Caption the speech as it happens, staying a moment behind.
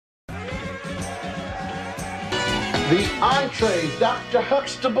The entree, Dr.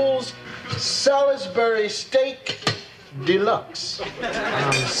 Huxtable's Salisbury Steak Deluxe.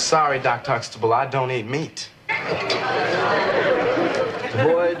 I'm sorry, Dr. Huxtable, I don't eat meat. The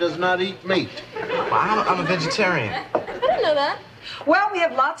boy does not eat meat. Well, I'm a vegetarian. I didn't know that. Well, we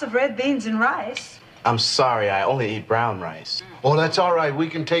have lots of red beans and rice. I'm sorry, I only eat brown rice. Oh, that's all right. We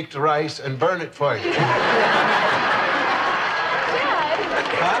can take the rice and burn it for you.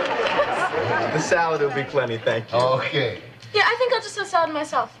 The salad will be plenty, thank you. Okay. Yeah, I think I'll just have salad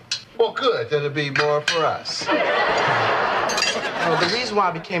myself. Well, good. That'll be more for us. Well, the reason why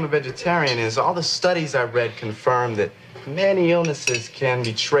I became a vegetarian is all the studies I read confirm that many illnesses can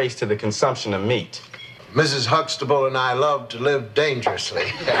be traced to the consumption of meat. Mrs. Huxtable and I love to live dangerously.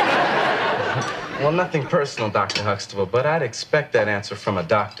 Well, nothing personal, Dr. Huxtable, but I'd expect that answer from a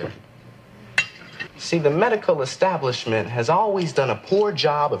doctor. See, the medical establishment has always done a poor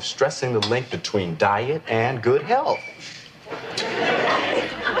job of stressing the link between diet and good health.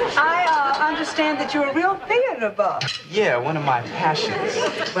 I understand that you're a real theater buff. Yeah, one of my passions.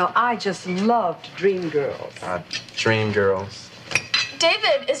 Well, I just loved Dream Girls. Dream girls.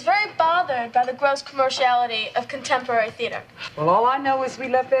 David is very bothered by the gross commerciality of contemporary theater. Well, all I know is we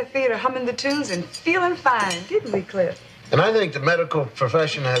left that theater humming the tunes and feeling fine, didn't we, Cliff? And I think the medical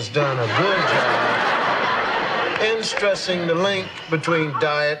profession has done a good job in stressing the link between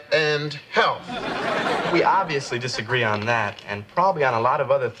diet and health. We obviously disagree on that, and probably on a lot of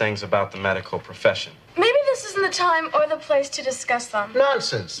other things about the medical profession. Maybe this isn't the time or the place to discuss them.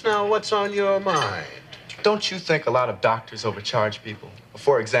 Nonsense. Now, what's on your mind? Don't you think a lot of doctors overcharge people?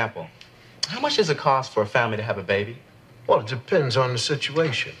 For example, how much does it cost for a family to have a baby? Well, it depends on the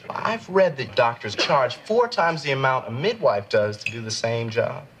situation. I've read that doctors charge 4 times the amount a midwife does to do the same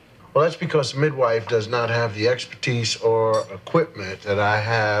job. Well, that's because the midwife does not have the expertise or equipment that I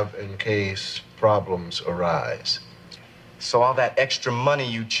have in case problems arise. So all that extra money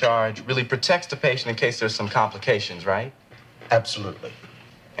you charge really protects the patient in case there's some complications, right? Absolutely.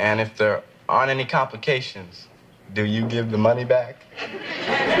 And if there aren't any complications, do you give the money back?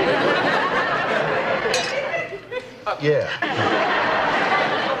 Yeah.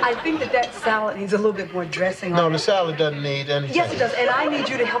 I think that salad needs a little bit more dressing on No, it. the salad doesn't need anything. Yes, it does. And I need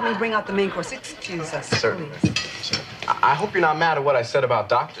you to help me bring out the main course. Excuse us, Certainly. please. I hope you're not mad at what I said about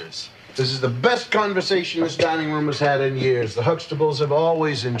doctors. This is the best conversation this dining room has had in years. The Huxtables have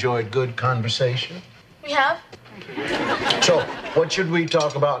always enjoyed good conversation. We have? So, what should we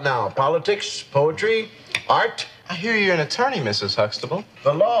talk about now? Politics, poetry, art? I hear you're an attorney, Mrs. Huxtable.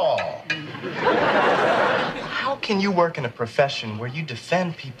 The law. How can you work in a profession where you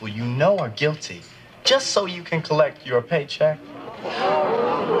defend people you know are guilty just so you can collect your paycheck?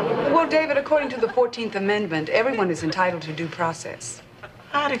 Well, David, according to the 14th Amendment, everyone is entitled to due process.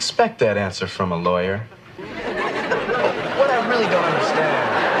 I'd expect that answer from a lawyer. What I really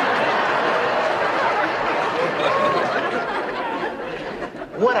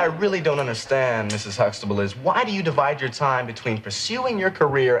don't understand, Mrs. Huxtable, is why do you divide your time between pursuing your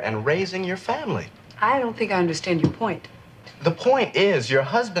career and raising your family? I don't think I understand your point. The point is, your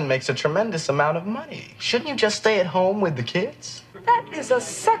husband makes a tremendous amount of money. Shouldn't you just stay at home with the kids? That is a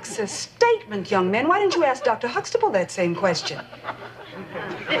sexist statement, young man. Why didn't you ask Dr. Huxtable that same question?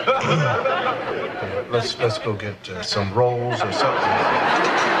 Let's go get some rolls or something.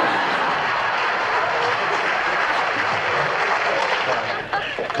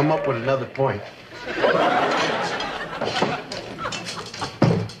 Come up with another point.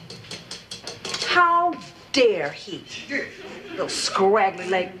 How dare he? Little scraggly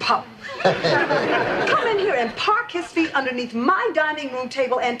leg pup. Come in here and park his feet underneath my dining room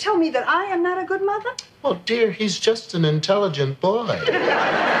table and tell me that I am not a good mother? Well, dear, he's just an intelligent boy.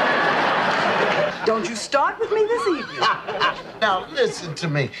 Don't you start with me this evening. Now, listen to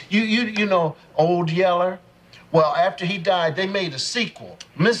me. You know Old Yeller? Well, after he died, they made a sequel,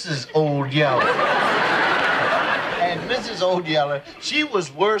 Mrs. Old Yeller. And Mrs. Old Yeller, she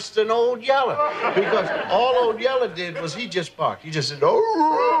was worse than Old Yeller. Because all Old Yeller did was he just barked. He just said, oh.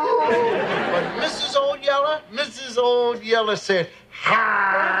 But Mrs. Old Yeller said,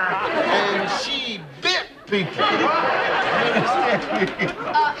 ha. And she bit people.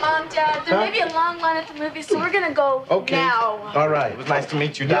 Mom, Dad, there may be a long line at the movies, so we're gonna go now. All right. It was nice to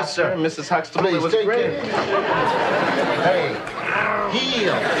meet you, Yes, Doctor. sir. Mrs. Huxtable, Please, it was take great. care. Hey,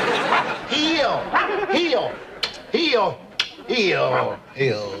 heel.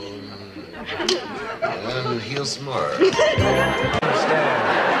 And heel smart.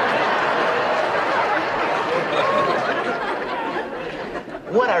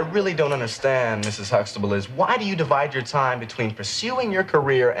 What I really don't understand, Mrs. Huxtable, is why do you divide your time between pursuing your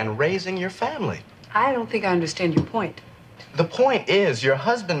career and raising your family? I don't think I understand your point. The point is, your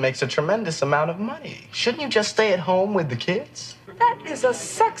husband makes a tremendous amount of money. Shouldn't you just stay at home with the kids? That is a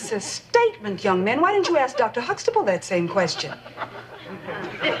sexist statement, young man. Why didn't you ask Dr. Huxtable that same question?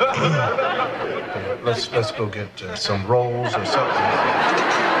 Let's go get some rolls or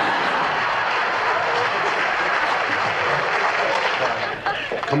something.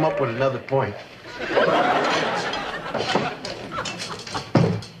 Come up with another point.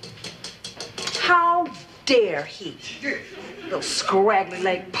 How dare he? Little scraggly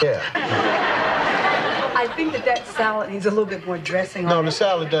leg pop. Yeah. I think that salad needs a little bit more dressing on No, it. the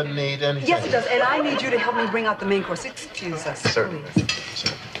salad doesn't need anything. Yes, it does. And I need you to help me bring out the main course. Excuse us, Certainly.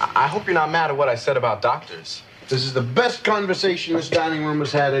 please. I hope you're not mad at what I said about doctors. This is the best conversation this dining room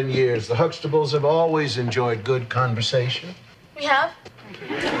has had in years. The Huxtables have always enjoyed good conversation. We have?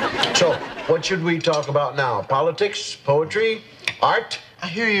 So, what should we talk about now? Politics, poetry, art, I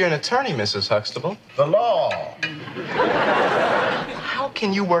hear you're an attorney, Mrs. Huxtable. the law? How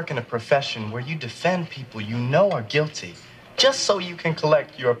can you work in a profession where you defend people you know are guilty just so you can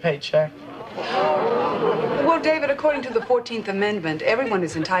collect your paycheck? Well, David, according to the 14th Amendment, everyone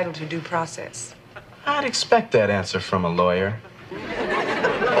is entitled to due process. I'd expect that answer from a lawyer.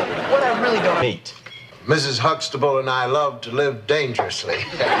 What I really don't meet. Mrs. Huxtable and I love to live dangerously.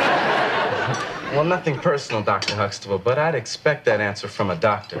 Well, nothing personal, Dr. Huxtable, but I'd expect that answer from a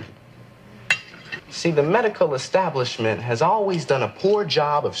doctor. See, the medical establishment has always done a poor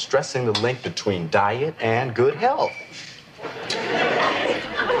job of stressing the link between diet and good health.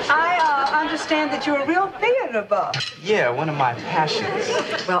 I understand that you're a real theater buff. Yeah, one of my passions.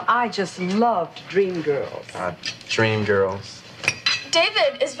 Well, I just loved Dream Girls. Dream girls.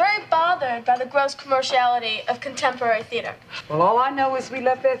 David is very bothered by the gross commerciality of contemporary theater. Well, all I know is we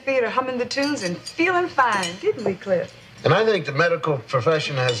left that theater humming the tunes and feeling fine, didn't we, Cliff? And I think the medical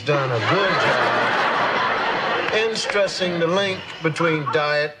profession has done a good job in stressing the link between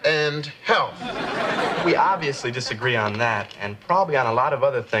diet and health. We obviously disagree on that, and probably on a lot of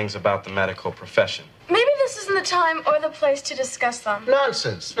other things about the medical profession. Maybe this isn't the time or the place to discuss them.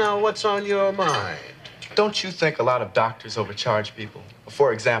 Nonsense. Now, what's on your mind? Don't you think a lot of doctors overcharge people?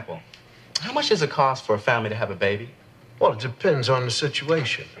 For example, how much does it cost for a family to have a baby? Well, it depends on the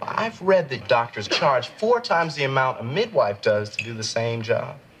situation. I've read that doctors charge 4 times the amount a midwife does to do the same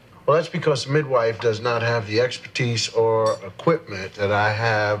job. Well, that's because the midwife does not have the expertise or equipment that I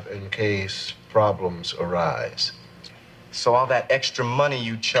have in case problems arise. So all that extra money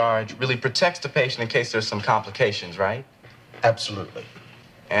you charge really protects the patient in case there's some complications, right? Absolutely.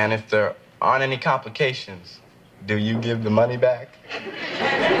 And if there aren't any complications, do you give the money back?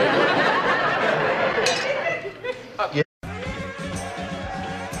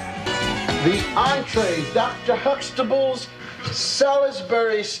 The entree, Dr. Huxtable's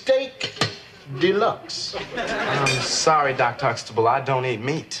Salisbury Steak Deluxe. I'm sorry, Dr. Huxtable, I don't eat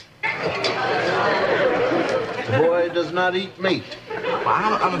meat. The boy does not eat meat. Well,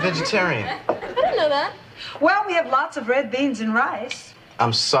 I'm a vegetarian. I didn't know that. Well, we have lots of red beans and rice.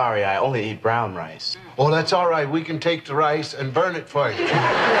 I'm sorry, I only eat brown rice. Well, that's all right. We can take the rice and burn it for you.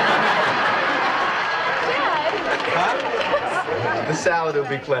 Dad? The salad will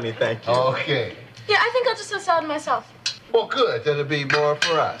be plenty, thank you. Okay. Yeah, I think I'll just have salad myself. Well, good. That'll be more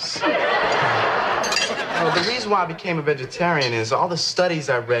for us. Well, the reason why I became a vegetarian is all the studies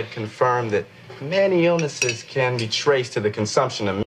I read confirm that many illnesses can be traced to the consumption of meat.